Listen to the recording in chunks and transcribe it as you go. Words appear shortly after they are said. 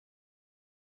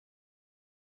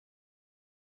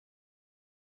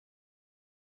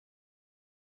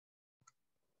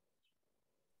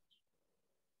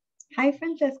Hi,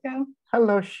 Francesco.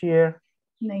 Hello, Shir.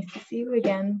 Nice to see you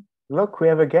again. Look, we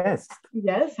have a guest.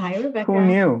 Yes, hi, Rebecca. Who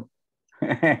knew?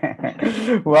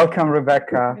 Welcome,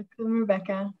 Rebecca. Welcome,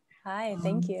 Rebecca. Hi,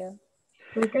 thank you.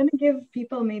 We're going to give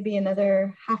people maybe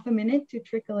another half a minute to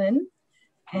trickle in.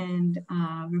 And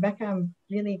Rebecca, I'm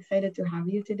really excited to have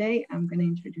you today. I'm going to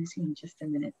introduce you in just a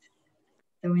minute.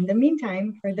 So in the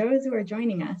meantime, for those who are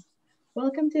joining us,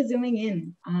 welcome to Zooming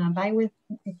In.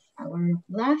 It's our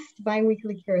last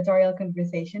bi-weekly curatorial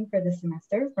conversation for the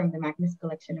semester from the Magnes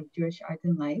Collection of Jewish Art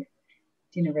and Life,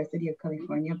 University of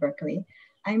California, Berkeley.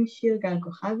 I'm Shir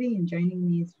Kochavi, and joining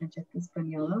me is Francesco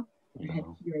Spagnolo, our head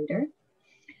curator.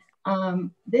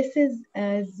 This is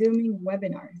a Zooming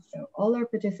webinar, so all our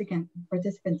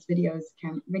participants' video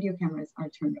cameras are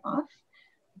turned off,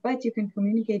 but you can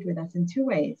communicate with us in two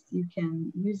ways. You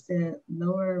can use the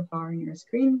lower bar on your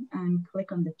screen and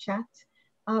click on the chat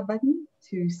button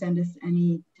to send us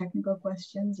any technical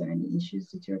questions or any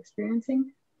issues that you're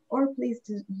experiencing, or please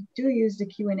do use the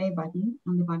Q&A button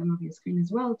on the bottom of your screen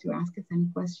as well to ask us any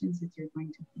questions that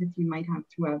you might have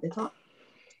throughout the talk.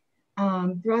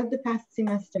 Throughout the past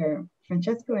semester,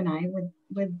 Francesco and I,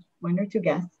 with one or two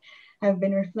guests, have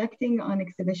been reflecting on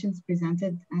exhibitions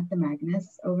presented at the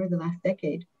Magnes over the last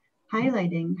decade,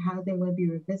 highlighting how they will be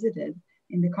revisited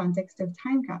in the context of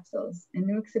time capsules, a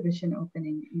new exhibition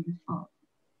opening in the fall.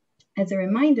 As a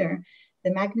reminder,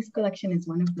 the Magnes collection is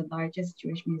one of the largest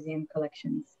Jewish museum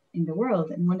collections in the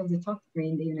world and one of the top 3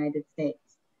 in the United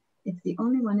States. It's the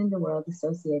only one in the world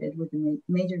associated with a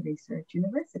major research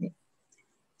university.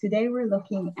 Today, we're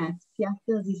looking at Pièces,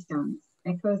 Résistance,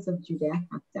 Echoes of Judaea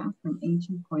Capta, from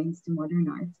ancient coins to modern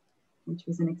art, which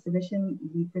was an exhibition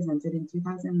we presented in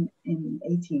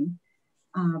 2018,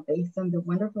 based on the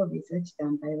wonderful research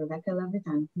done by Rebecca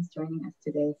Levitan, who's joining us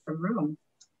today from Rome.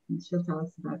 And she'll tell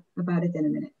us about it in a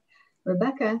minute.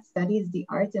 Rebecca studies the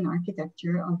art and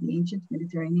architecture of the ancient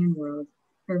Mediterranean world.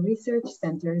 Her research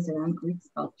centers around Greek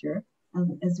sculpture,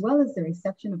 as well as the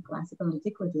reception of classical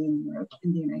antiquity in Europe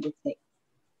and the United States.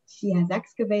 She has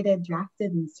excavated,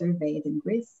 drafted, and surveyed in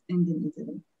Greece and in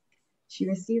Italy. She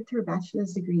received her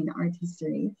bachelor's degree in art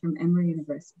history from Emory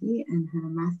University and her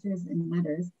master's in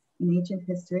letters in ancient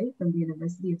history from the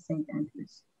University of St.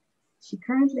 Andrews. She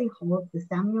currently holds the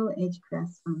Samuel H.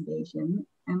 Kress Foundation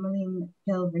Emmeline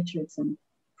Hill Richardson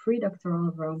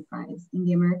Pre-Doctoral Rome Prize in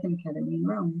the American Academy in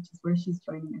Rome, which is where she's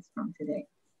joining us from today.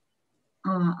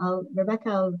 Rebecca,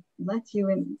 I'll let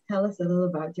you tell us a little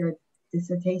about your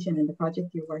dissertation and the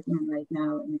project you're working on right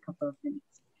now in a couple of minutes.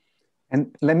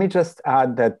 And let me just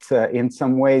add that in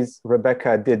some ways,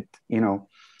 Rebecca did,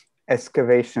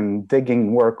 excavation,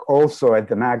 digging work also at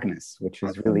the Magnes, which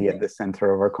is really at the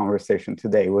center of our conversation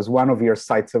today. It was one of your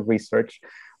sites of research,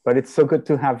 but it's so good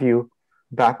to have you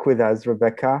back with us,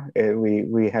 Rebecca.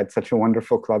 We had such a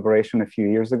wonderful collaboration a few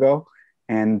years ago,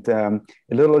 and a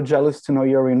little jealous to know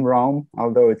you're in Rome,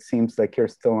 although it seems like you're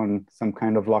still on some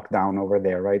kind of lockdown over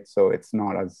there, right? So it's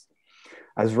not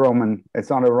as Roman, it's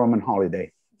not a Roman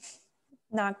holiday.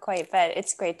 Not quite, but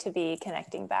it's great to be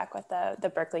connecting back with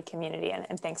the Berkeley community,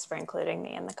 and thanks for including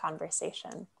me in the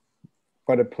conversation.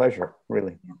 What a pleasure,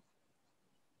 really. Yeah.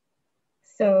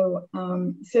 So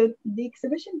the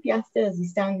exhibition Pièces,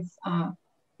 Résistance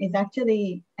is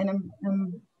actually, and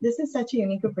this is such a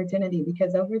unique opportunity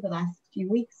because over the last few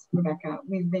weeks, Rebecca,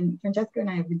 Francesco and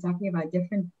I have been talking about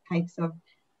different types of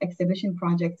exhibition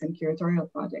projects and curatorial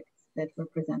projects that were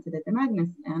presented at the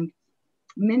Magnes, and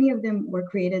many of them were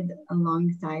created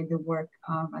alongside the work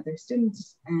of other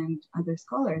students and other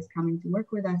scholars coming to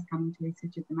work with us, coming to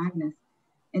research at the Magnes.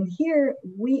 And here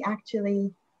we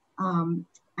actually,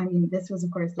 this was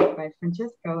of course led by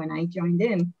Francesco, and I joined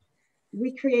in.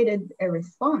 We created a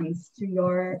response to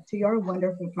your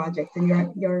wonderful project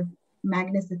and your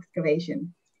Magnes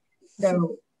excavation.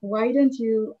 So why don't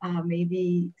you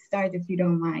maybe start, if you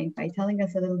don't mind, by telling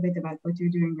us a little bit about what you're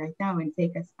doing right now and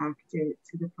take us back to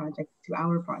the project, to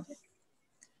our project.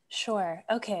 Sure.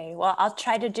 Okay. Well, I'll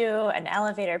try to do an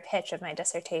elevator pitch of my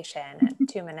dissertation in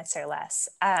 2 minutes or less.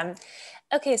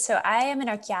 Okay, so I am an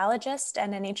archaeologist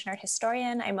and an ancient art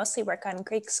historian. I mostly work on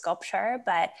Greek sculpture,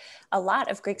 but a lot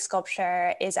of Greek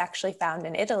sculpture is actually found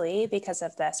in Italy because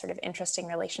of the sort of interesting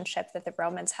relationship that the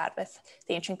Romans had with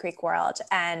the ancient Greek world.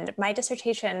 And my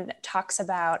dissertation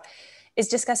is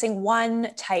discussing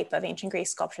one type of ancient Greek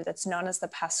sculpture that's known as the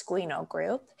Pasquino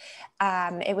group.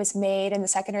 It was made in the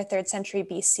 2nd or 3rd century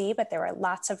BC, but there were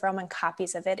lots of Roman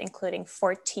copies of it, including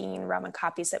 14 Roman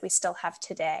copies that we still have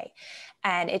today.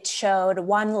 And it showed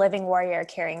one living warrior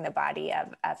carrying the body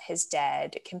of his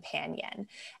dead companion.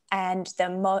 And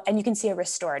you can see a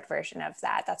restored version of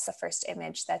that. That's the first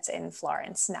image that's in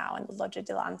Florence now in the Loggia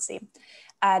di Lanzi.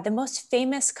 The most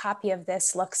famous copy of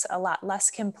this looks a lot less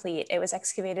complete. It was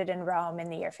excavated in Rome in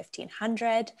the year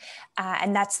 1500,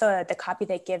 and that's the copy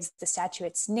that gives the statue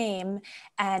its name.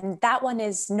 And that one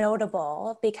is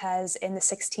notable because in the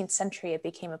 16th century, it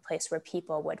became a place where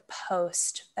people would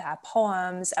post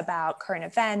poems about current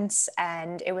events,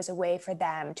 and it was a way for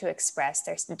them to express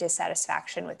their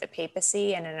dissatisfaction with the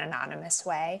papacy in an anonymous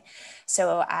way.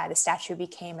 So the statue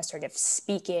became a sort of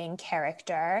speaking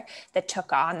character that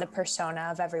took on the persona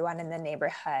of everyone in the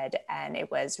neighborhood, and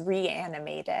it was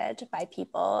reanimated by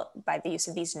people by the use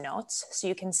of these notes. So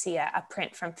you can see a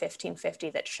print from 1550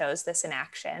 that shows this in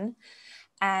action.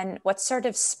 And what's sort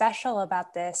of special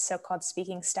about this so-called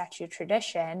speaking statue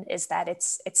tradition is that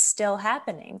it's still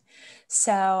happening.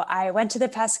 So I went to the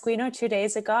Pasquino 2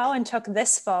 days ago and took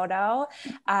this photo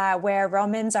where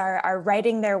Romans are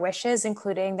writing their wishes,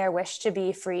 including their wish to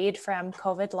be freed from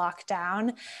COVID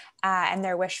lockdown and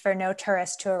their wish for no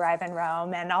tourists to arrive in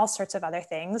Rome and all sorts of other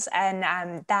things.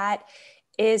 And that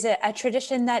is a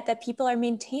tradition that people are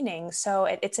maintaining. So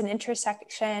it's an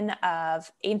intersection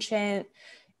of ancient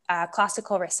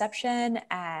classical reception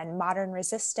and modern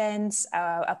resistance,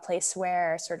 a place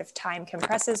where sort of time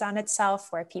compresses on itself,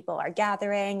 where people are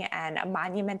gathering, and a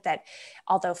monument that,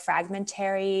 although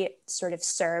fragmentary, sort of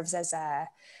serves as a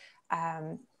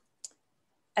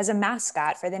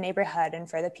mascot for the neighborhood and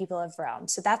for the people of Rome.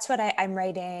 So that's what I'm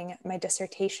writing my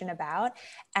dissertation about.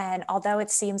 And although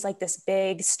it seems like this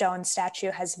big stone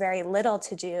statue has very little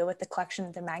to do with the collection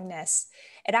of the Magnes,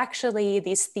 it actually,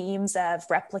 these themes of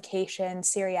replication,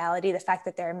 seriality, the fact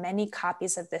that there are many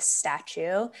copies of this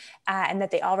statue and that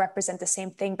they all represent the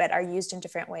same thing but are used in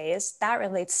different ways, that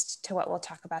relates to what we'll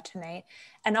talk about tonight.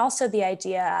 And also the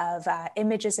idea of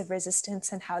images of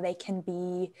resistance and how they can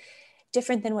be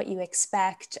different than what you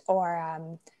expect,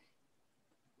 or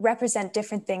represent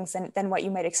different things than what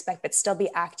you might expect, but still be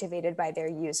activated by their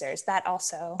users. That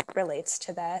also relates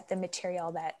to the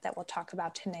material that we'll talk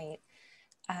about tonight.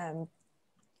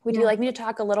 Would you like me to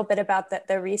talk a little bit about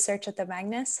the research at the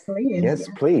Magnes? Please. Yes,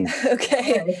 please.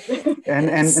 Okay. And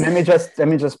let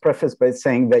me just preface by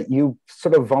saying that you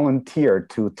sort of volunteered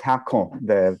to tackle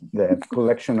the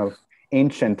collection of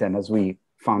ancient, and as we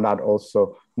found out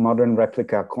also modern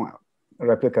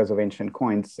replicas of ancient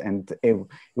coins, and it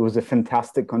was a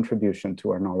fantastic contribution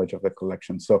to our knowledge of the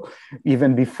collection. So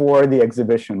even before the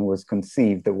exhibition was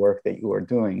conceived, the work that you were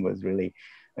doing was really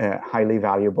highly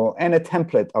valuable, and a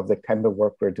template of the kind of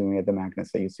work we're doing at the Magnes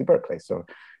at UC Berkeley. So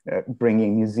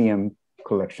bringing museum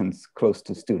collections close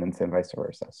to students and vice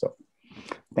versa. So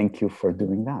thank you for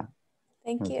doing that.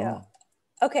 Thank you. Well.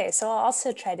 Okay, so I'll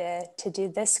also try to do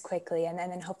this quickly, and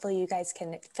then hopefully you guys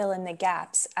can fill in the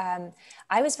gaps.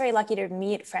 I was very lucky to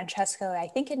meet Francesco, I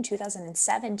think in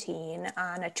 2017,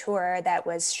 on a tour that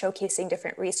was showcasing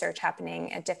different research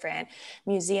happening at different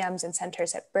museums and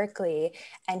centers at Berkeley.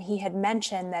 And he had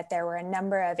mentioned that there were a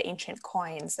number of ancient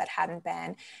coins that hadn't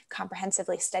been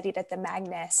comprehensively studied at the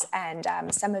Magnes, and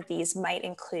some of these might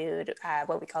include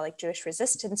what we call like Jewish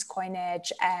resistance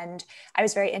coinage. And I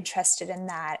was very interested in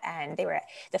that, and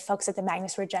the folks at the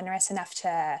Magnes were generous enough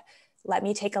to let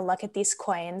me take a look at these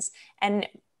coins. And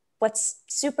what's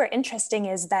super interesting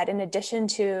is that in addition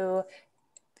to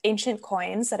ancient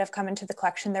coins that have come into the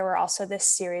collection, there were also this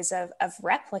series of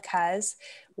replicas,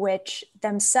 which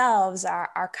themselves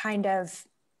are kind of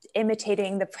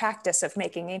imitating the practice of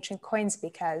making ancient coins,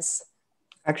 because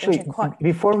actually,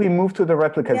 before we move to the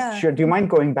replicas, Shir, do you mind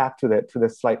going back to the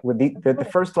slide? With the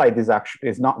first slide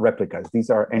is not replicas; these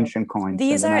are ancient coins.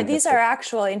 These are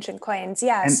actual ancient coins.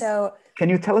 Yeah. And so, can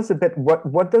you tell us a bit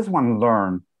what does one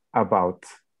learn about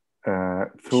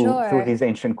through these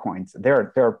ancient coins?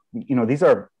 They're these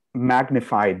are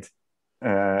magnified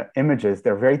images.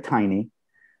 They're very tiny.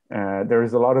 There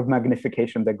is a lot of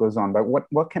magnification that goes on. But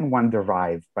what can one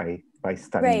derive by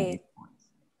studying these coins?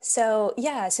 So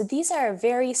these are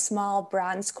very small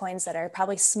bronze coins that are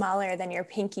probably smaller than your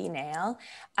pinky nail,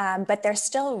 but they're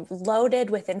still loaded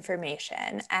with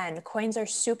information. And coins are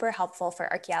super helpful for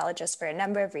archaeologists for a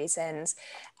number of reasons.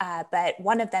 But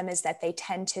one of them is that they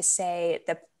tend to say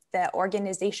the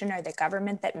organization or the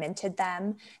government that minted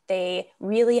them, they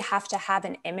really have to have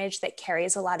an image that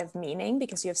carries a lot of meaning,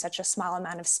 because you have such a small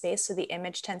amount of space. So the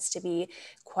image tends to be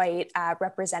quite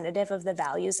representative of the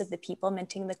values of the people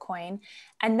minting the coin.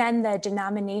 And then the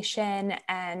denomination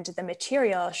and the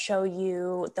material show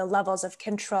you the levels of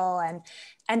control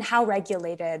and how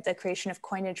regulated the creation of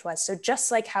coinage was. So just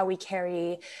like how we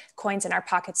carry coins in our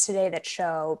pockets today that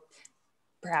show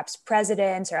perhaps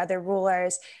presidents or other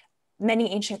rulers,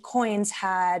 many ancient coins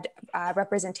had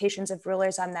representations of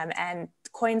rulers on them, and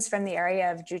coins from the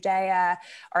area of Judea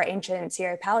or ancient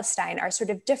Syria, Palestine are sort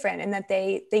of different in that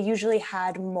they usually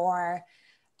had more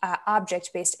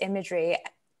object-based imagery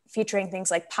featuring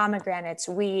things like pomegranates,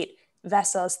 wheat,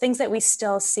 vessels, things that we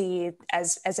still see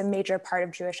as a major part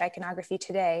of Jewish iconography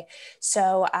today.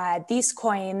 So these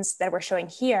coins that we're showing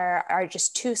here are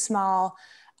just two small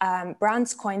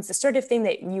bronze coins, the sort of thing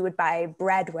that you would buy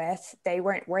bread with. They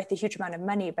weren't worth a huge amount of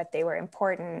money, but they were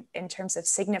important in terms of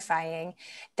signifying,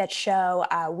 that show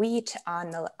wheat on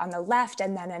the left,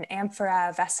 and then an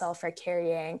amphora vessel for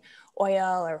carrying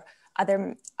oil or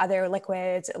other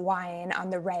liquids, wine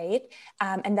on the right,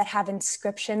 and that have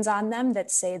inscriptions on them that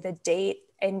say the date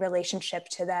in relationship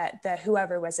to the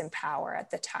whoever was in power at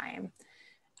the time.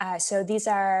 So these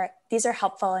are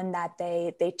helpful in that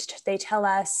they tell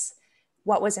us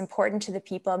what was important to the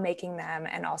people making them,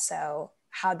 and also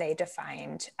how they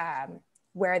defined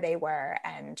where they were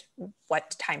and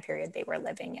what time period they were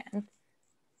living in.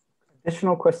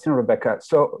 Additional question, Rebecca.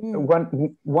 So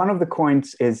one of the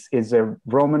coins is a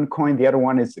Roman coin. The other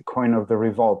one is the coin of the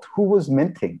revolt. Who was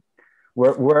minting?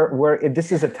 Where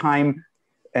this is a time,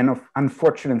 and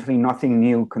unfortunately nothing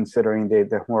new considering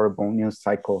the horrible news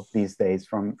cycle these days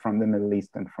from the Middle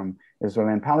East and from Israel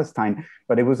and Palestine.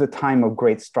 But it was a time of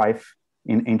great strife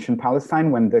in ancient Palestine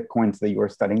when the coins that you were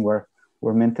studying were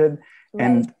minted.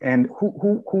 Right. And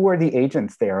who were the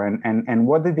agents there, and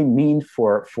what did they mean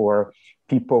for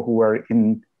people who were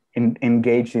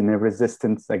engaged in a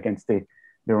resistance against the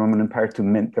Roman Empire to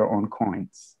mint their own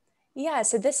coins? Yeah,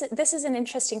 so this is an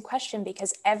interesting question,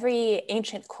 because every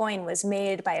ancient coin was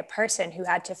made by a person who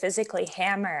had to physically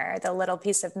hammer the little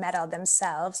piece of metal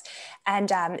themselves. And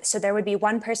so there would be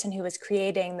one person who was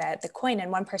creating the coin,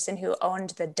 and one person who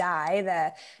owned the die,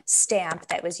 the stamp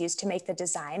that was used to make the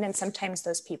design. And sometimes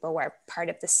those people were part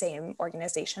of the same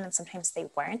organization, and sometimes they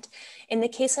weren't. In the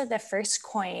case of the first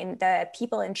coin, the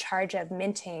people in charge of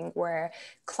minting were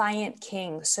client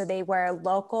kings. So they were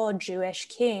local Jewish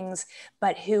kings,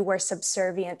 but who were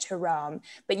subservient to Rome.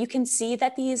 But you can see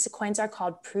that these coins are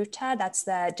called pruta, that's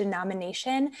the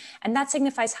denomination, and that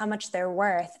signifies how much they're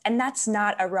worth. And that's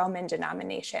not a Roman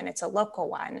denomination, it's a local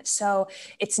one. So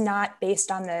it's not based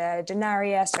on the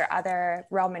denarius or other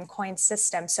Roman coin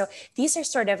system. So these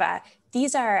are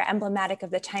these are emblematic of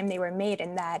the time they were made,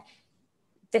 in that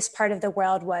this part of the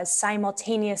world was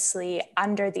simultaneously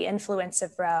under the influence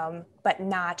of Rome, but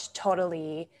not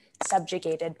totally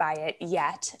subjugated by it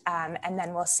yet. And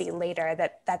then we'll see later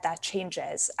that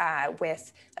changes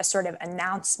with a sort of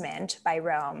announcement by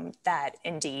Rome that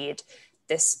indeed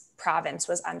this province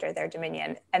was under their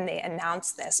dominion. And they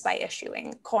announced this by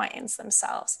issuing coins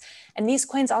themselves. And these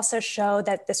coins also show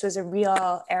that this was a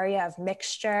real area of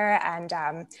mixture and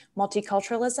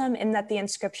multiculturalism, in that the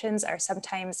inscriptions are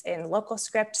sometimes in local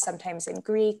script, sometimes in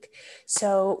Greek.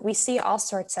 So we see all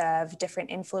sorts of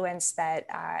different influence that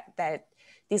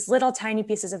these little tiny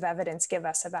pieces of evidence give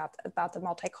us about the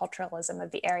multiculturalism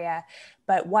of the area.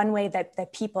 But one way that the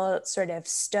people sort of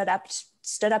stood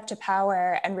up to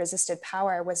power and resisted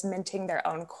power was minting their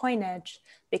own coinage,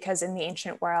 because in the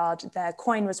ancient world, the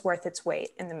coin was worth its weight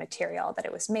in the material that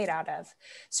it was made out of.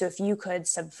 So if you could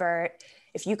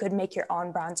make your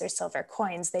own bronze or silver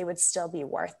coins, they would still be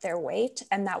worth their weight.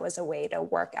 And that was a way to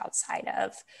work outside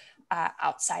of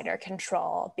outsider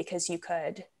control, because you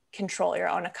could control your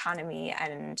own economy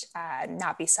and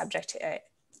not be subject to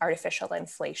artificial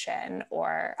inflation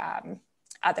or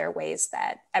other ways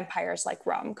that empires like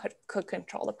Rome could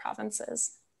control the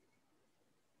provinces.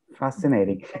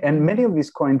 Fascinating. And many of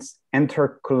these coins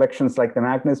enter collections like the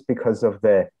Magnes because of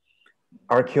the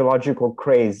archaeological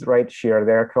craze, right, Shir?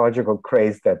 The archaeological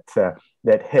craze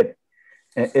that hit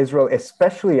Israel,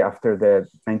 especially after the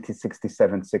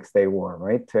 1967 Six-Day War,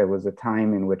 right? It was a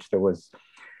time in which there was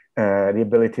the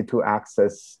ability to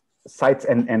access sites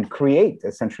and create,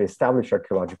 essentially establish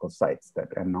archaeological sites that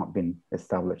had not been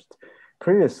established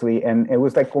previously. And it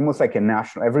was like almost like a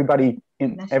national, everybody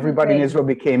in Israel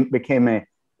became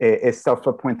a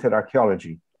self-appointed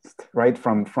archaeologist, right?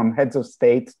 From heads of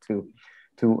state to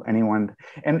anyone.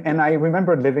 And I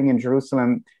remember living in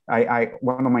Jerusalem.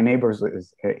 One of my neighbors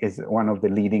is one of the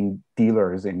leading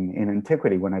dealers in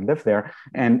antiquity when I lived there.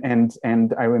 And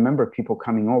I remember people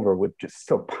coming over with just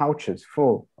still pouches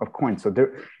full of coins. So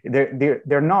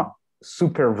they're not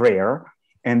super rare,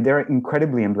 and they're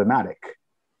incredibly emblematic,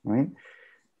 right?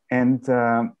 And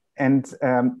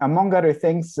among other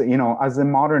things, you know, as a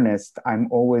modernist, I'm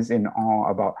always in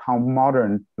awe about how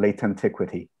modern late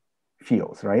antiquity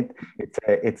feels, right?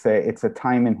 It's a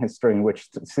time in history in which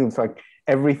it seems like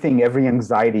every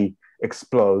anxiety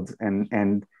explodes,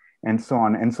 and and so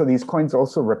on. And so these coins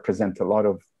also represent a lot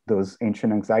of those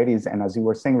ancient anxieties. And as you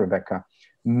were saying, Rebecca,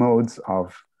 modes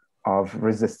of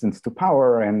resistance to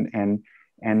power and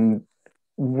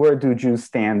where do Jews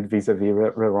stand vis-a-vis the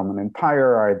Roman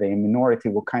Empire? Are they a minority?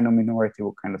 What kind of minority?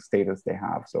 What kind of status they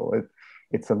have? So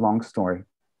it's a long story,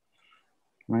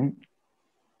 right?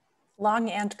 Long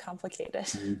and complicated.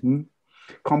 Mm-hmm.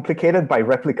 Complicated by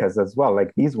replicas as well,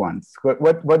 like these ones.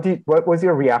 What was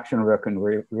your reaction, Rebecca,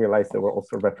 when you realized there were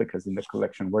also replicas in the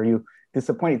collection? Were you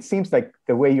disappointed? It seems like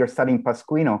the way you're studying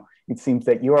Pasquino, it seems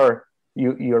that you're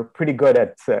pretty good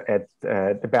at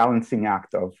the balancing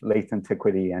act of late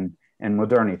antiquity and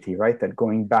modernity, right? That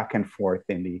going back and forth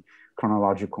in the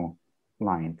chronological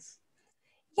lines.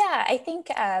 Yeah, I think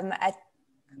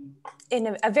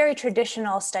in a very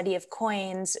traditional study of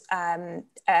coins,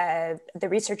 the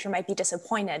researcher might be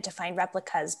disappointed to find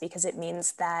replicas because it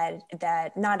means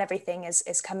that not everything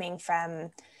is coming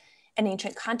from an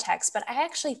ancient context. But I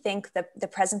actually think the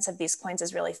presence of these coins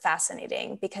is really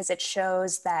fascinating because it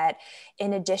shows that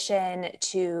in addition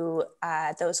to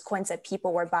those coins that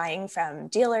people were buying from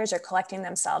dealers or collecting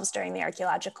themselves during the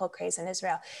archaeological craze in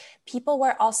Israel, people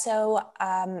were also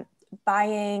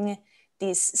buying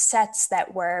these sets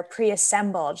that were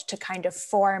pre-assembled to kind of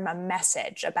form a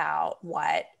message about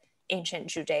what ancient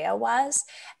Judea was,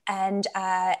 and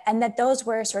that those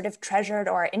were sort of treasured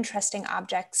or interesting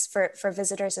objects for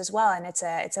visitors as well. And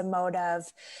it's a mode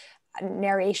of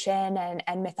narration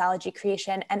and mythology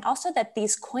creation, and also that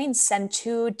these coins send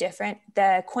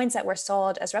the coins that were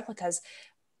sold as replicas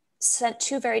sent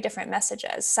two very different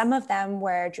messages. Some of them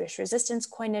were Jewish resistance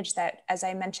coinage that, as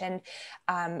I mentioned,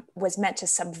 was meant to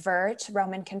subvert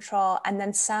Roman control. And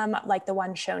then some, like the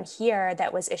one shown here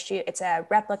that was issued, it's a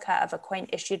replica of a coin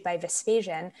issued by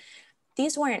Vespasian.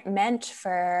 These weren't meant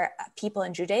for people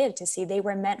in Judea to see. They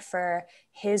were meant for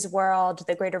his world,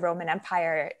 the greater Roman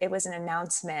Empire. It was an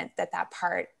announcement that that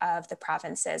part of the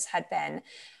provinces had been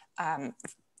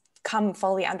come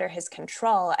fully under his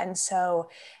control. And so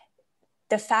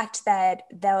the fact that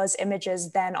those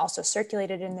images then also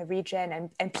circulated in the region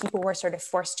and people were sort of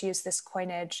forced to use this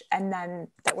coinage, and then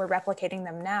that we're replicating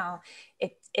them now,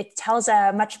 it tells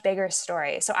a much bigger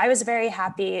story. So I was very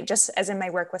happy, just as in my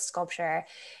work with sculpture,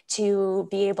 to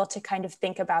be able to kind of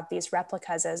think about these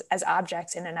replicas as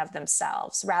objects in and of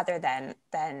themselves, rather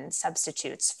than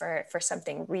substitutes for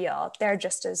something real. They're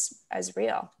just as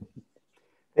real.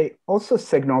 They also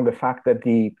signal the fact that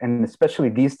and especially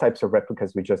these types of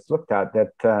replicas we just looked at,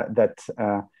 that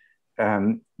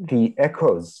the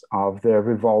echoes of the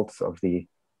revolts of the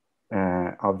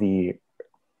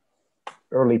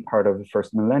early part of the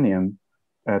first millennium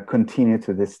continue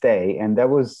to this day. And that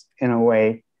was, in a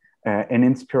way, an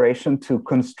inspiration to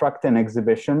construct an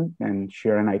exhibition, and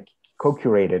Shir and I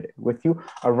co-curated it with you.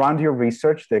 Around your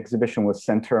research, the exhibition was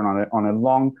centered on a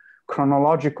long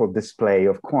chronological display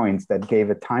of coins that gave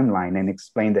a timeline and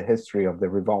explained the history of the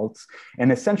revolts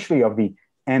and essentially of the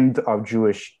end of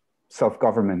Jewish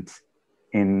self-government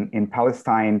in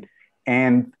Palestine,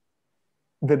 and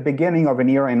the beginning of an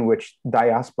era in which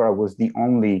diaspora was the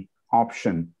only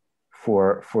option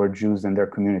for Jews and their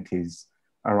communities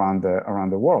around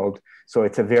the world. So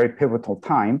it's a very pivotal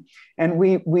time. And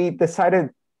we decided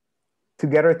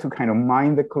together to kind of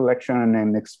mine the collection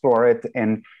and explore it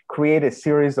and create a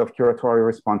series of curatorial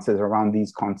responses around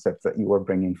these concepts that you were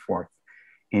bringing forth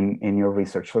in your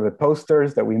research. So the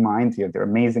posters that we mined here, they're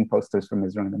amazing posters from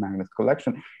Israel and the Magnes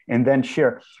collection. And then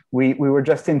Shir, we were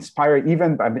just inspired,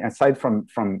 even aside from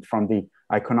the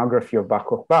iconography of Bar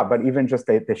Kokhba, but even just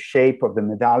the shape of the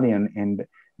medallion. And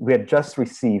we had just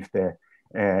received the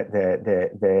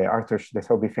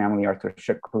Selby family Arthur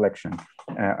Schick collection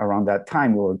around that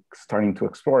time. We were starting to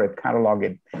explore it, catalog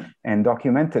it, and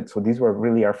document it. So these were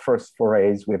really our first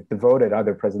forays. We've devoted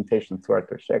other presentations to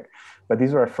Arthur Schick, but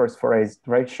these were our first forays,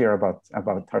 right, Shir, about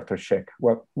Arthur Schick.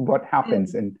 What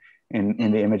happens in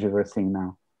the images we're seeing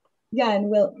now? Yeah, and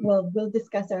we'll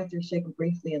discuss Arthur Schick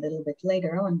briefly a little bit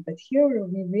later on. But here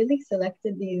we really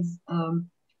selected these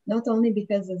not only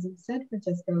because, as you said,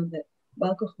 Francesco, that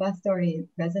Bar Kokhba story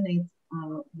resonates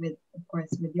with, of course,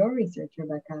 with your research,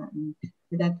 Rebecca, and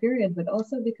with that period, but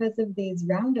also because of these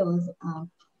roundels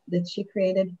that she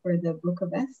created for the Book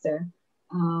of Esther.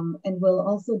 And we'll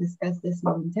also discuss this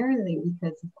momentarily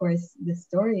because, of course, the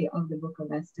story of the Book of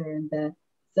Esther and the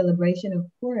celebration of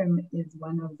Purim is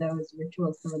one of those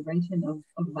ritual celebrations of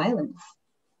violence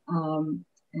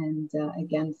and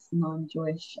against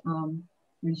non-Jewish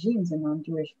regimes and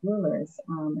non-Jewish rulers,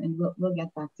 and we'll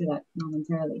get back to that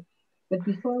momentarily. But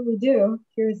before we do,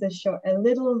 here's a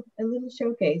little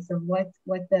showcase of what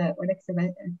the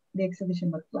exhibition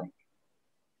looked like.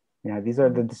 Yeah, these are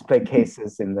the display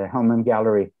cases in the Hellman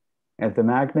Gallery at the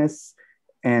Magnes.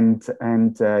 And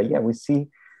yeah, we see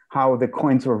how the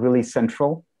coins were really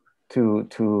central to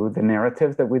the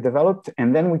narrative that we developed.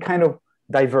 And then we kind of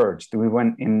diverged. We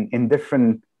went in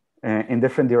different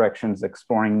directions,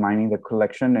 exploring, mining the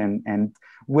collection, and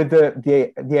with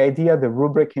the idea, the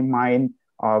rubric in mind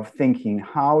of thinking,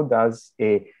 how does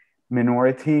a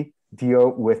minority deal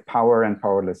with power and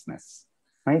powerlessness,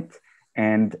 right?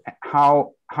 And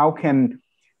how can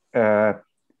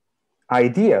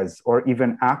ideas or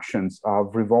even actions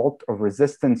of revolt, of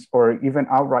resistance, or even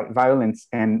outright violence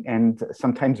and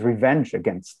sometimes revenge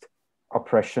against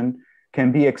oppression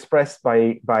can be expressed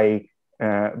by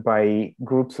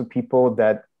groups of people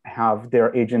that have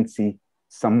their agency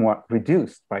somewhat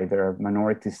reduced by their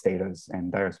minority status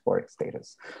and diasporic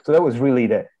status. So that was really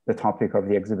the topic of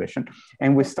the exhibition.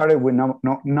 And we started with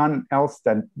none else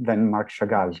than Marc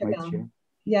Chagall. Right?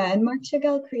 Yeah, and Marc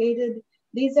Chagall created,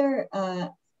 these are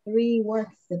 3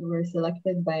 works that were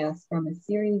selected by us from a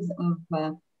series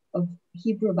of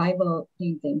Hebrew Bible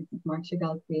paintings that Marc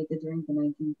Chagall created during the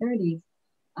 1930s.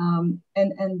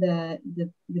 And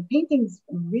the paintings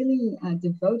really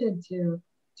devoted to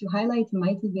highlight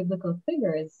mighty biblical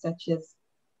figures, such as,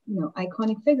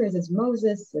 iconic figures as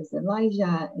Moses, as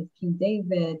Elijah, as King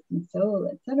David, King Saul,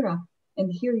 etc.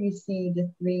 And here you see the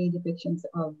 3 depictions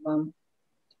of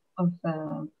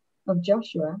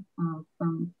Joshua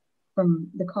from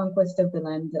the conquest of the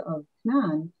land of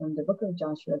Canaan, from the book of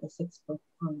Joshua, the 6th book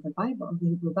of the Bible, of the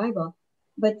Hebrew Bible.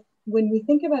 But when we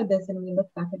think about this and we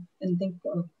look back and think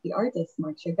of the artist,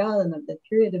 Marc Chagall, and of the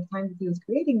period of time that he was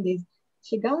creating these,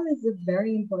 Chagall is a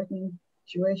very important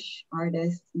Jewish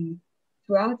artist.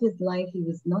 Throughout his life, he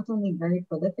was not only very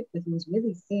prolific, but he was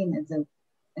really seen as an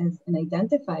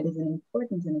identified as an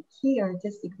important and a key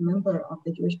artistic member of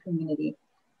the Jewish community.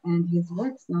 And his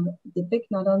works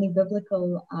depict not only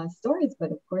biblical stories,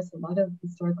 but of course, a lot of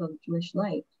historical Jewish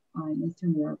life in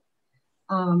Eastern Europe.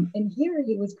 And here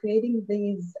he was creating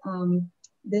these,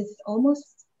 it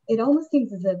almost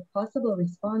seems as a possible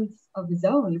response of his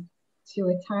own to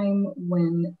a time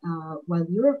when, while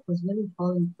Europe was really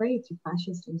falling prey to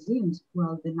fascist regimes,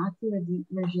 while the Nazi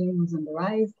regime was on the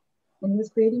rise, and he was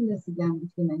creating this again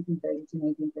between 1930 to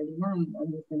 1939 when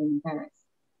he was living in Paris.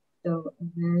 So a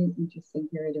very interesting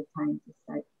period of time to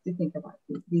start to think about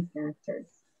these characters.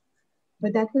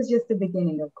 But that was just the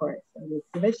beginning, of course, of the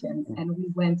exhibition. And we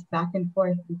went back and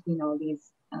forth between all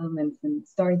these elements and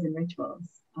stories and rituals.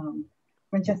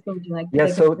 Francesco, would you like to? Yeah,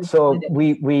 so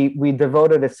we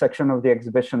devoted a section of the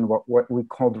exhibition what we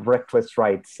called reckless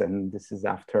rights, and this is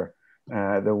after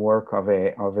the work of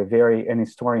an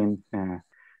historian,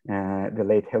 the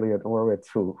late Hilliard Horowitz,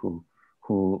 who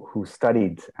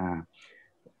studied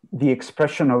the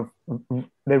expression of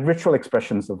the ritual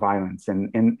expressions of violence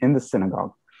in the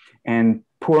synagogue. And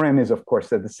Purim is, of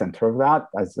course, at the center of that,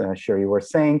 as Shir, you were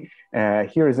saying.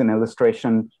 Here is an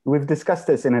illustration. We've discussed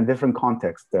this in a different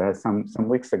context some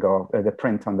weeks ago, the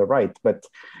print on the right, but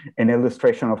an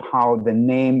illustration of how the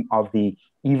name of the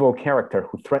evil character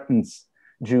who threatens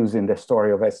Jews in the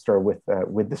story of Esther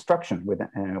with destruction, with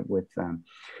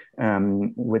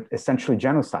essentially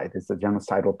genocide. It's a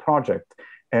genocidal project.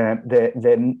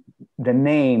 The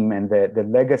name and the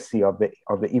legacy of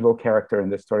the evil character in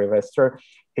the story of Esther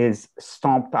is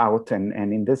stomped out and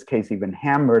in this case even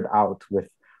hammered out with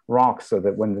rocks, so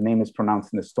that when the name is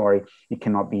pronounced in the story, it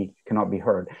cannot be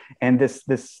heard. And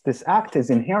this act is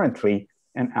inherently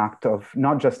an act of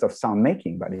not just of sound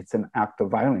making, but it's an act of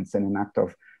violence and an act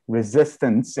of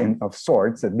resistance of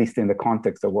sorts, at least in the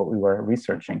context of what we were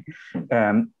researching,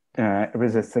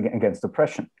 resisting against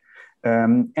oppression.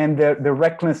 And the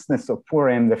recklessness of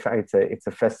Purim, the fact it's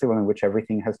a festival in which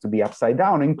everything has to be upside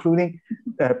down, including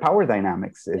power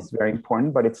dynamics, is very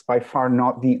important, but it's by far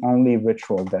not the only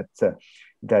ritual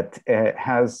that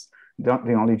has not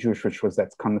the only Jewish rituals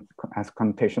that has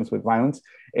connotations with violence.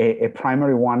 A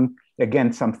primary one,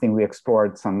 again, something we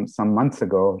explored some months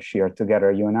ago, Shir,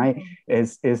 together, you and I,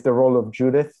 is the role of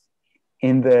Judith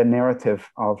in the narrative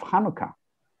of Hanukkah.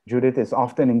 Judith is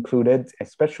often included,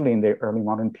 especially in the early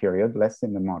modern period, less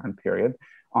in the modern period,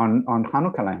 on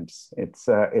Hanukkah lamps. It's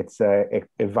a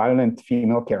violent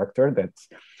female character that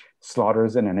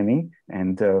slaughters an enemy,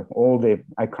 and all the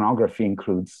iconography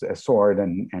includes a sword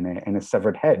and a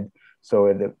severed head.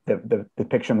 So the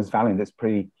depiction is violent. It's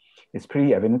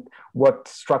pretty evident. What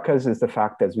struck us is the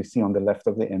fact, as we see on the left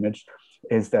of the image,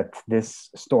 is that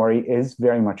this story is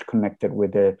very much connected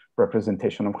with the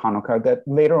representation of Hanukkah that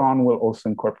later on will also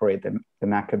incorporate the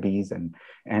Maccabees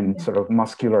and sort of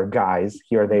muscular guys.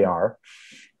 Here they are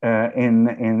in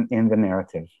the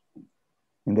narrative,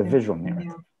 in the visual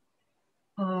narrative.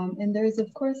 And there's,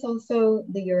 of course, also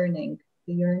the yearning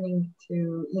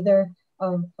to either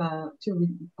of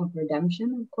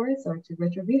redemption, of course, or to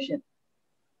retribution.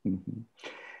 Mm-hmm.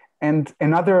 And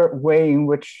another way in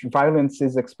which violence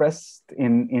is expressed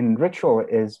in ritual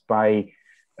is by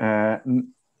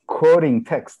quoting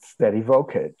texts that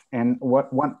evoke it. And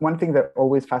one thing that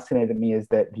always fascinated me is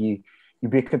that the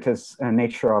ubiquitous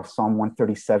nature of Psalm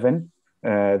 137,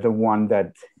 the one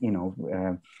that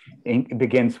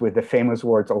begins with the famous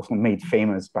words, also made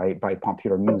famous by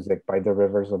popular music, by the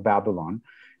rivers of Babylon,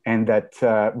 and that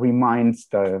reminds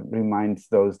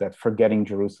those that forgetting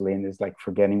Jerusalem is like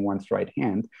forgetting one's right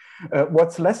hand.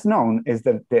 What's less known is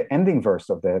the ending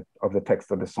verse of the text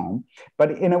of the psalm.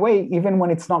 But in a way, even when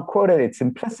it's not quoted, it's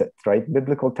implicit, right?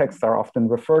 Biblical texts are often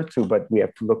referred to, but we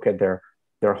have to look at their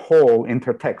whole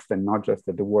intertext and not just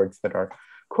at the words that are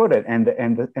quoted. And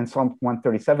Psalm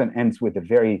 137 ends with the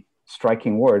very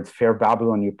striking words: "Fair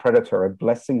Babylon, you predator, a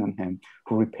blessing on him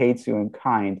who repays you in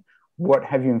kind. What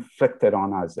have you inflicted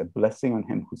on us? A blessing on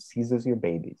him who seizes your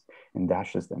babies and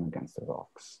dashes them against the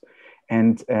rocks."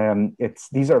 And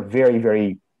these are very,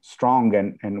 very strong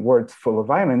and words full of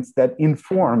violence that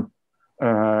inform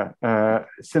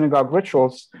synagogue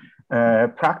rituals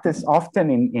practiced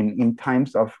often in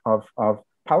times of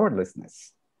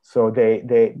powerlessness. So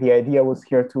the idea was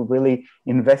here to really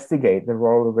investigate the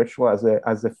role of ritual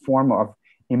as a form of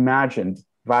imagined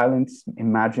violence,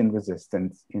 imagined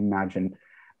resistance, imagined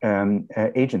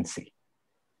agency.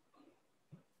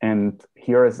 And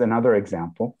here is another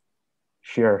example.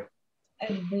 Shir.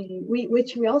 And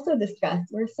which we also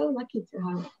discussed. We're so lucky to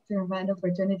have had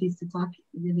opportunities to talk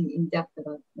really in depth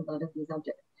about a lot of these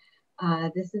objects.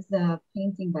 This is a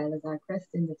painting by Lazar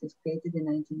Creston that was created in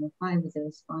 1905 as a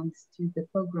response to the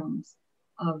pogroms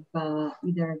of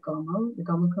either the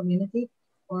Gomo community,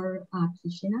 or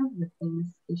Kishinev, the famous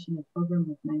Kishinev pogrom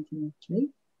of 1903.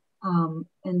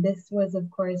 And this was, of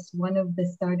course, one of the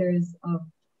starters of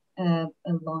a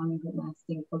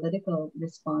long-lasting political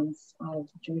response of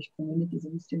Jewish communities,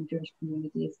 Eastern Jewish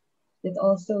communities, that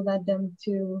also led them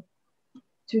to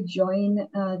join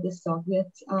the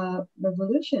Soviet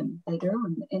revolution later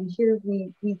on. And here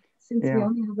since we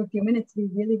only have a few minutes, we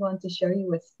really want to show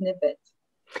you a snippet.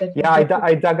 Yeah,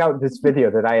 I dug out this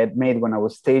video that I had made when I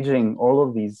was staging all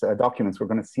of these documents. We're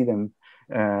going to see them.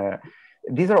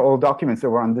 These are all documents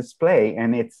that were on display,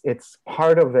 and it's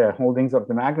part of the holdings of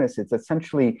the Magnes. It's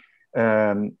essentially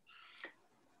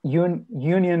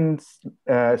unions,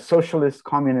 socialist,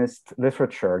 communist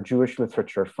literature, Jewish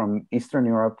literature from Eastern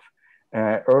Europe,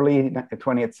 early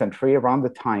 20th century, around the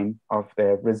time of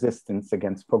the resistance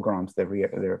against pogroms, the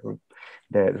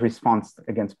response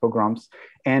against pogroms,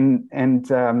 and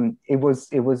it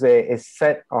was a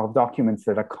set of documents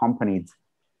that accompanied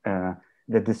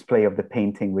the display of the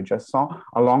painting we just saw,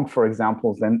 along, for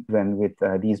example, then with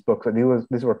these books.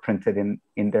 These were printed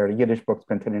in their Yiddish books,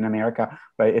 printed in America,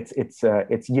 but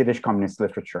it's Yiddish communist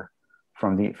literature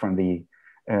from the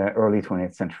early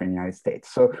 20th century in the United States.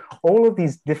 So all of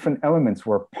these different elements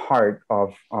were part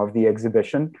of the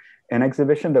exhibition, an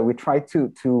exhibition that we tried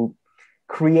to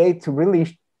create to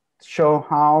really show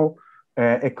how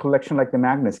a collection like the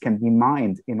Magnes can be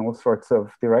mined in all sorts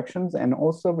of directions, and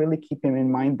also really keeping in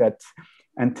mind that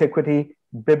antiquity,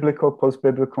 biblical,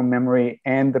 post-biblical memory,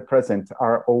 and the present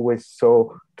are always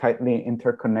so tightly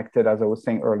interconnected. As I was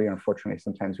saying earlier, unfortunately,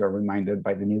 sometimes we are reminded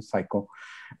by the news cycle.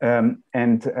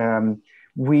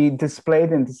 We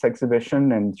displayed in this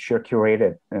exhibition, and Shir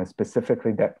curated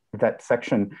specifically that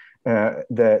section. It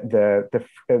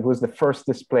was the first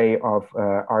display of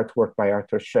artwork by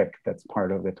Arthur Szyk. That's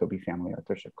part of the Toby family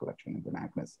Arthur Szyk collection in the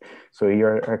Magnes. So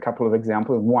here are a couple of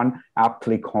examples. One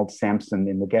aptly called Samson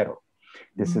in the Ghetto.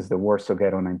 This is the Warsaw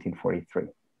Ghetto, 1943.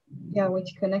 Yeah,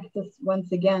 which connects us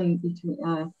once again between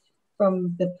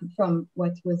from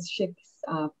what was Szyk's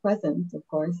present, of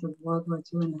course, of World War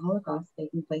II and the Holocaust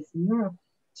taking place in Europe,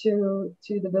 to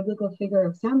the biblical figure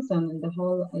of Samson and the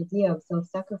whole idea of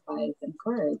self-sacrifice and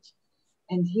courage.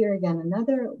 And here again,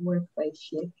 another work by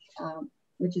Szyk,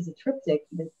 which is a triptych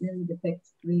that really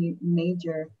depicts three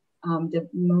major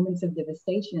moments of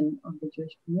devastation of the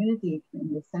Jewish community.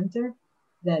 In the center,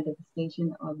 the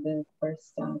devastation of the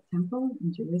first temple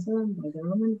in Jerusalem by the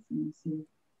Romans, and you see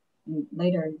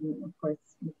later, of course,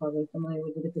 you're probably familiar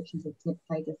with the depictions of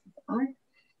Titus' Ark.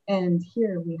 And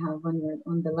here we have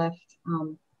on the left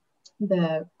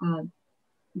the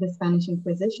Spanish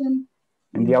Inquisition.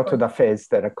 And the auto da fes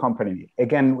that accompany it.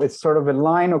 Again, it's sort of a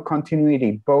line of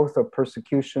continuity, both of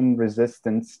persecution,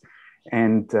 resistance,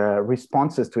 and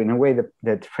responses to, in a way,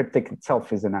 the triptych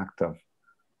itself is an act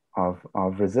of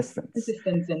resistance.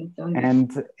 Resistance in its own.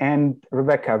 And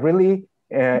Rebecca, really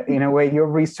in a way, your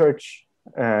research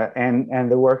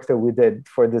and the work that we did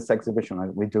for this exhibition,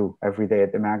 like we do every day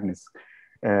at the Magnes,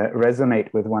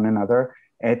 resonate with one another.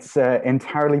 It's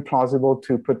entirely plausible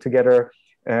to put together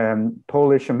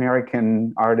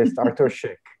Polish-American artist Artur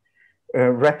Szyk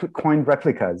coined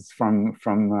replicas from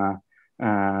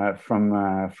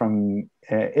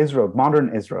Israel,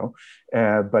 modern Israel,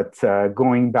 but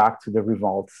going back to the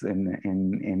revolts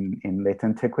in late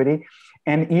antiquity,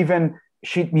 and even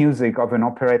sheet music of an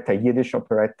operetta, Yiddish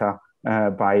operetta,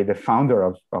 by the founder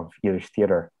of Yiddish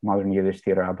theater, modern Yiddish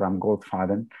theater, Abraham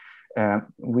Goldfaden.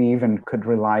 We even could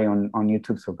rely on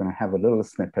YouTube, so we're going to have a little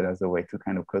snippet as a way to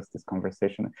kind of close this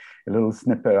conversation, a little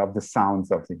snippet of the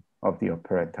sounds of the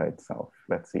operetta itself.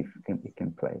 Let's see if we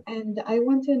can play. And I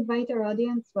want to invite our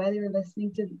audience, while you're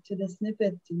listening to the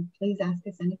snippet, to please ask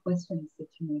us any questions that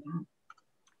you might have.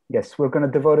 Yes, we're going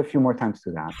to devote a few more times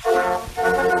to that.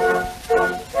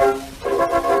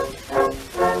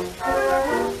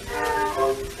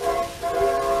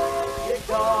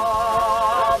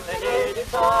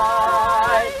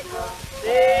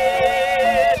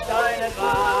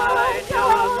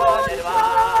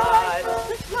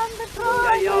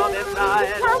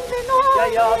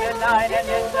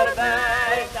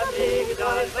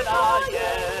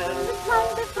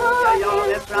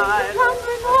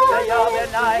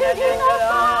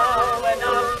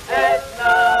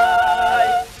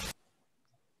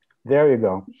 There you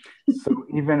go. So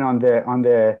even on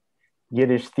the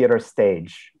Yiddish theater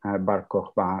stage, Bar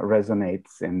Kochba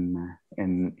resonates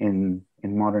in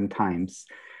modern times,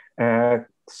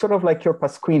 sort of like your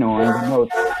Pasquino and the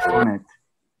notes on it,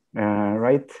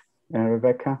 right,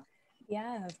 Rebecca?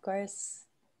 Yeah, of course.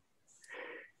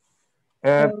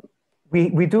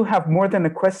 We do have more than a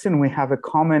question. We have a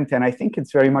comment, and I think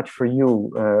it's very much for you,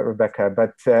 Rebecca.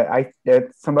 But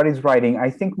somebody's writing, I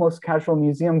think most casual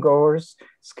museum goers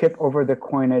skip over the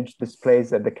coinage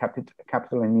displays at the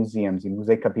Capitoline museums in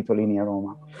Musei Capitolini a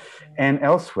Roma and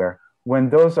elsewhere, when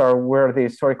those are where the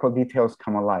historical details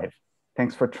come alive.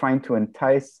 Thanks for trying to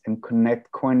entice and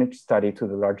connect coinage study to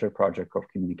the larger project of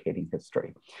communicating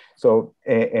history. So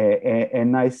a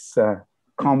nice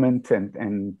comment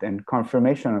and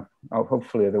confirmation of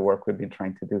hopefully the work we've been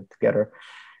trying to do together.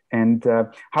 And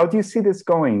how do you see this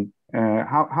going?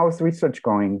 How is research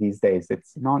going these days?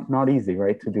 It's not easy,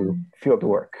 right, to do field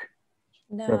work.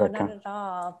 No, Rebecca. not at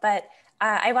all. But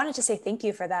I wanted to say thank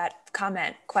you for that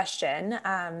comment question.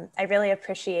 I really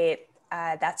appreciate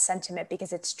that sentiment,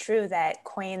 because it's true that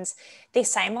coins, they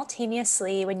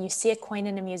simultaneously, when you see a coin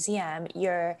in a museum,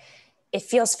 it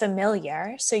feels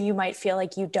familiar. So you might feel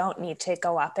like you don't need to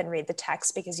go up and read the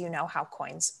text because you know how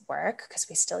coins work, because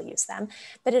we still use them.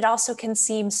 But it also can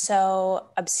seem so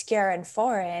obscure and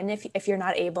foreign if you're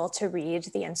not able to read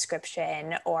the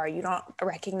inscription or you don't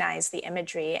recognize the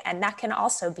imagery. And that can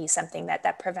also be something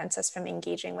that prevents us from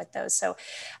engaging with those. So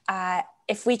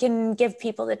if we can give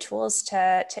people the tools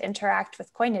to interact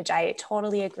with coinage, I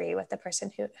totally agree with the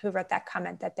person who wrote that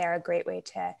comment, that they're a great way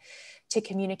to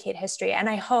communicate history. And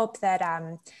I hope that,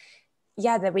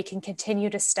 that we can continue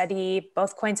to study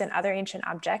both coins and other ancient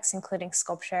objects, including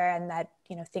sculpture, and that,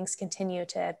 things continue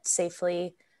to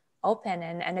safely open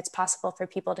and it's possible for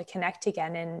people to connect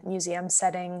again in museum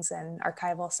settings and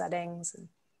archival settings. And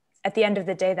at the end of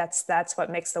the day, that's what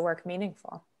makes the work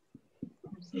meaningful.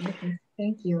 Absolutely.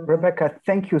 Thank you. Rebecca,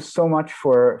 thank you so much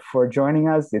for joining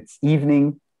us. It's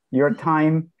evening, your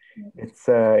time. It's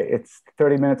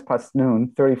 30 minutes past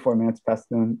noon, 34 minutes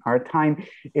past noon, our time.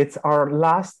 It's our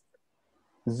last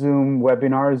zooming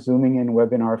in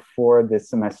webinar for this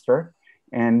semester.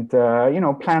 And,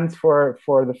 plans for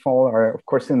the fall are, of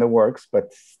course, in the works,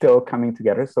 but still coming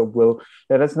together. So we'll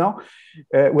let us know.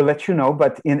 We'll let you know.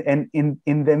 But in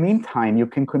the meantime, you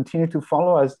can continue to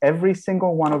follow us. Every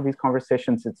single one of these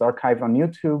conversations, it's archived on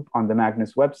YouTube, on the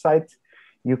Magnes website.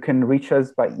 You can reach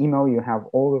us by email. You have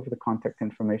all of the contact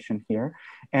information here.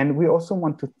 And we also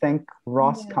want to thank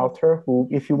Ross Coulter, who,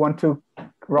 if you want to,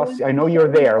 Ross, I know you're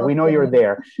there. We know you're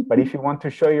there. But if you want to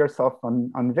show yourself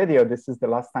on video, this is the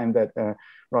last time that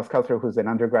Ross Coulter, who's an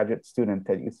undergraduate student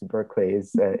at UC Berkeley,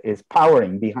 is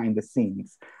powering behind the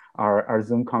scenes our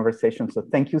Zoom conversation. So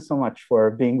thank you so much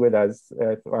for being with us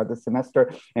throughout the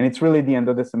semester. And it's really the end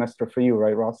of the semester for you,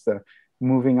 right, Ross?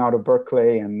 Moving out of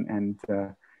Berkeley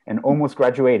and almost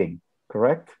graduating,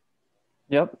 correct?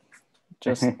 Yep,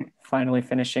 just finally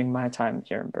finishing my time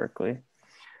here in Berkeley.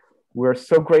 We're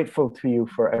so grateful to you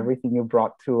for everything you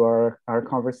brought to our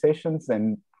conversations.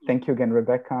 And thank you again,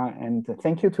 Rebecca. And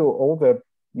thank you to all the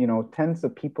tens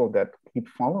of people that keep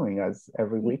following us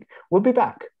every week. We'll be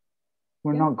back.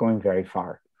 We're not going very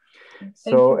far.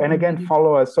 So, and again,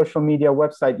 follow us, social media,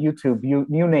 website, YouTube,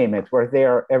 you name it, we're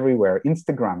there everywhere.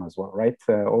 Instagram as well, right?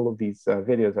 All of these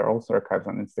videos are also archived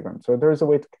on Instagram. So there's a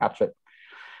way to catch it.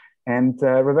 And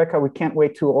Rebecca, we can't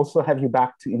wait to also have you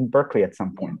back in Berkeley at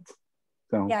some point.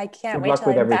 So yeah, I can't wait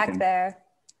till I'm back there.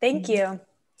 Thank you.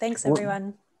 Thanks,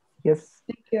 everyone. Yes.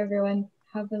 Thank you, everyone.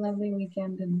 Have a lovely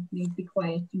weekend and be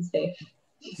quiet and safe.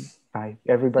 Bye.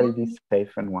 Everybody be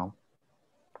safe and well.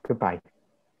 Goodbye.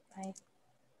 Bye.